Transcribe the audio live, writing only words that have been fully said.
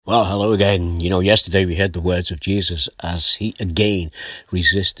Well, hello again. Yesterday we heard the words of Jesus as he again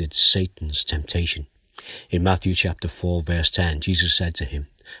resisted Satan's temptation. In Matthew chapter 4, verse 10, Jesus said to him,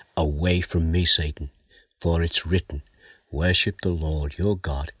 "Away from me, Satan, for it's written, worship the Lord your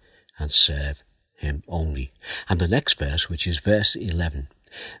God and serve him only." And the next verse, which is verse 11,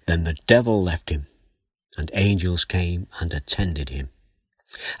 "Then the devil left him, and angels came and attended him."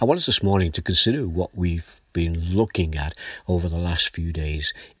 I want us this morning to consider what we've been looking at over the last few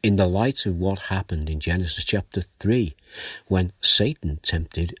days in the light of what happened in Genesis chapter 3 when Satan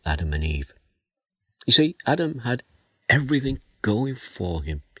tempted Adam and Eve. You see, Adam had everything going for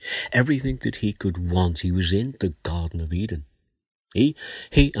him, everything that he could want. He was in the Garden of Eden. He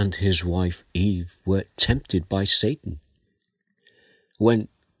and his wife Eve were tempted by Satan. When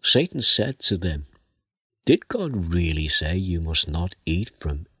Satan said to them, "Did God really say you must not eat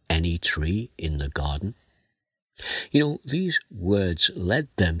from any tree in the garden?" These words led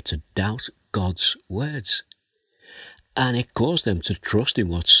them to doubt God's words, and it caused them to trust in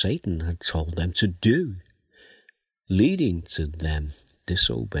what Satan had told them to do, leading to them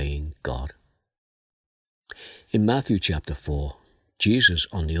disobeying God. In Matthew chapter 4, Jesus,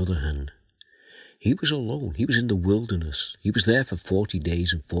 on the other hand, he was alone. He was in the wilderness. He was there for 40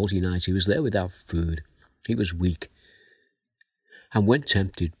 days and 40 nights. He was there without food. He was weak. And when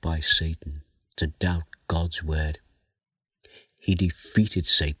tempted by Satan to doubt God's word, he defeated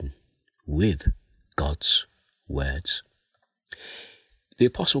Satan with God's words. The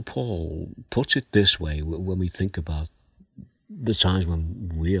Apostle Paul puts it this way when we think about the times when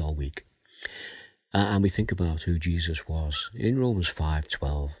we are weak. And we think about who Jesus was. In Romans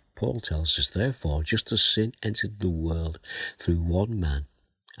 5:12, Paul tells us, "Therefore, just as sin entered the world through one man,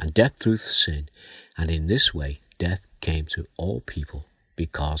 and death through sin, and in this way death came to all people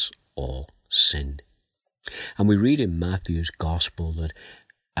because all sinned." And we read in Matthew's Gospel that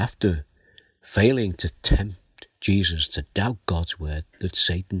after failing to tempt Jesus to doubt God's word, that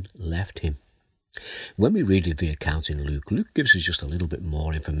Satan left him. When we read the account in Luke gives us just a little bit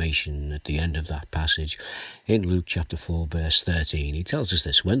more information at the end of that passage. In Luke chapter 4, verse 13, he tells us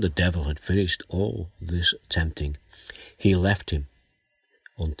this: "When the devil had finished all this tempting, he left him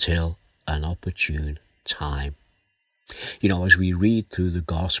until an opportune time." As we read through the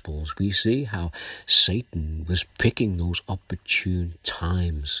Gospels, we see how Satan was picking those opportune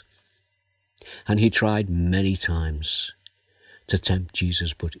times. And he tried many times to tempt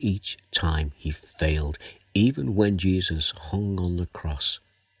Jesus, but each time he failed. Even when Jesus hung on the cross,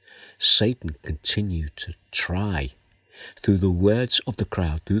 Satan continued to try, through the words of the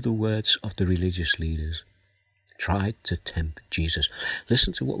crowd, through the words of the religious leaders, tried to tempt Jesus.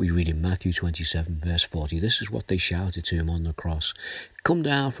 Listen to what we read in Matthew 27, verse 40. This is what they shouted to him on the cross: "Come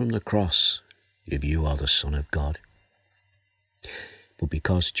down from the cross if you are the Son of God." But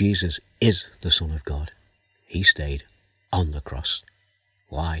because Jesus is the Son of God, he stayed on the cross.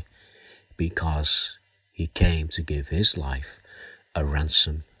 Why? Because he came to give his life a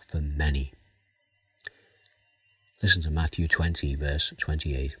ransom for many. Listen to Matthew 20, verse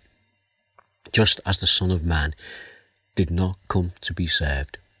 28. "Just as the Son of Man did not come to be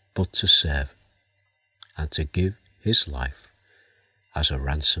served, but to serve, and to give his life as a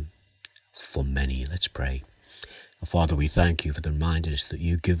ransom for many." Let's pray. Father, we thank you for the reminders that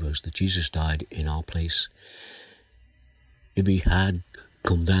you give us that Jesus died in our place. If he had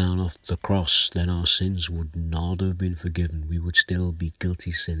come down off the cross, then our sins would not have been forgiven. We would still be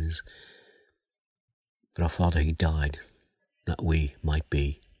guilty sinners. But our Father, he died that we might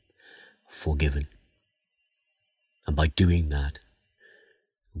be forgiven. And by doing that,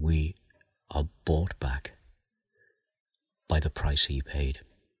 we are bought back by the price he paid.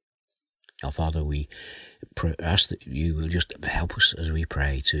 Our Father, we ask that you will just help us as we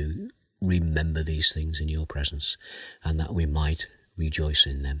pray to remember these things in your presence, and that we might rejoice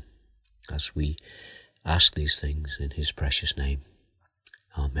in them as we ask these things in his precious name.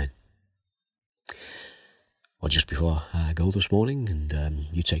 Amen. Well, just before I go this morning, and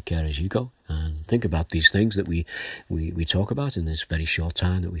you take care as you go, and think about these things that we talk about in this very short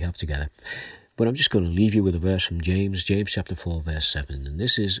time that we have together. But I'm just going to leave you with a verse from James chapter 4, verse 7. And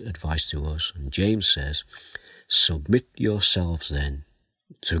this is advice to us. And James says, "Submit yourselves then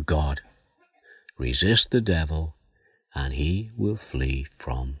to God. Resist the devil, and he will flee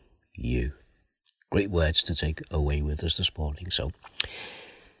from you." Great words to take away with us this morning. So,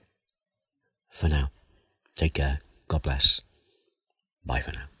 for now, take care. God bless. Bye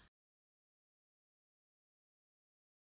for now.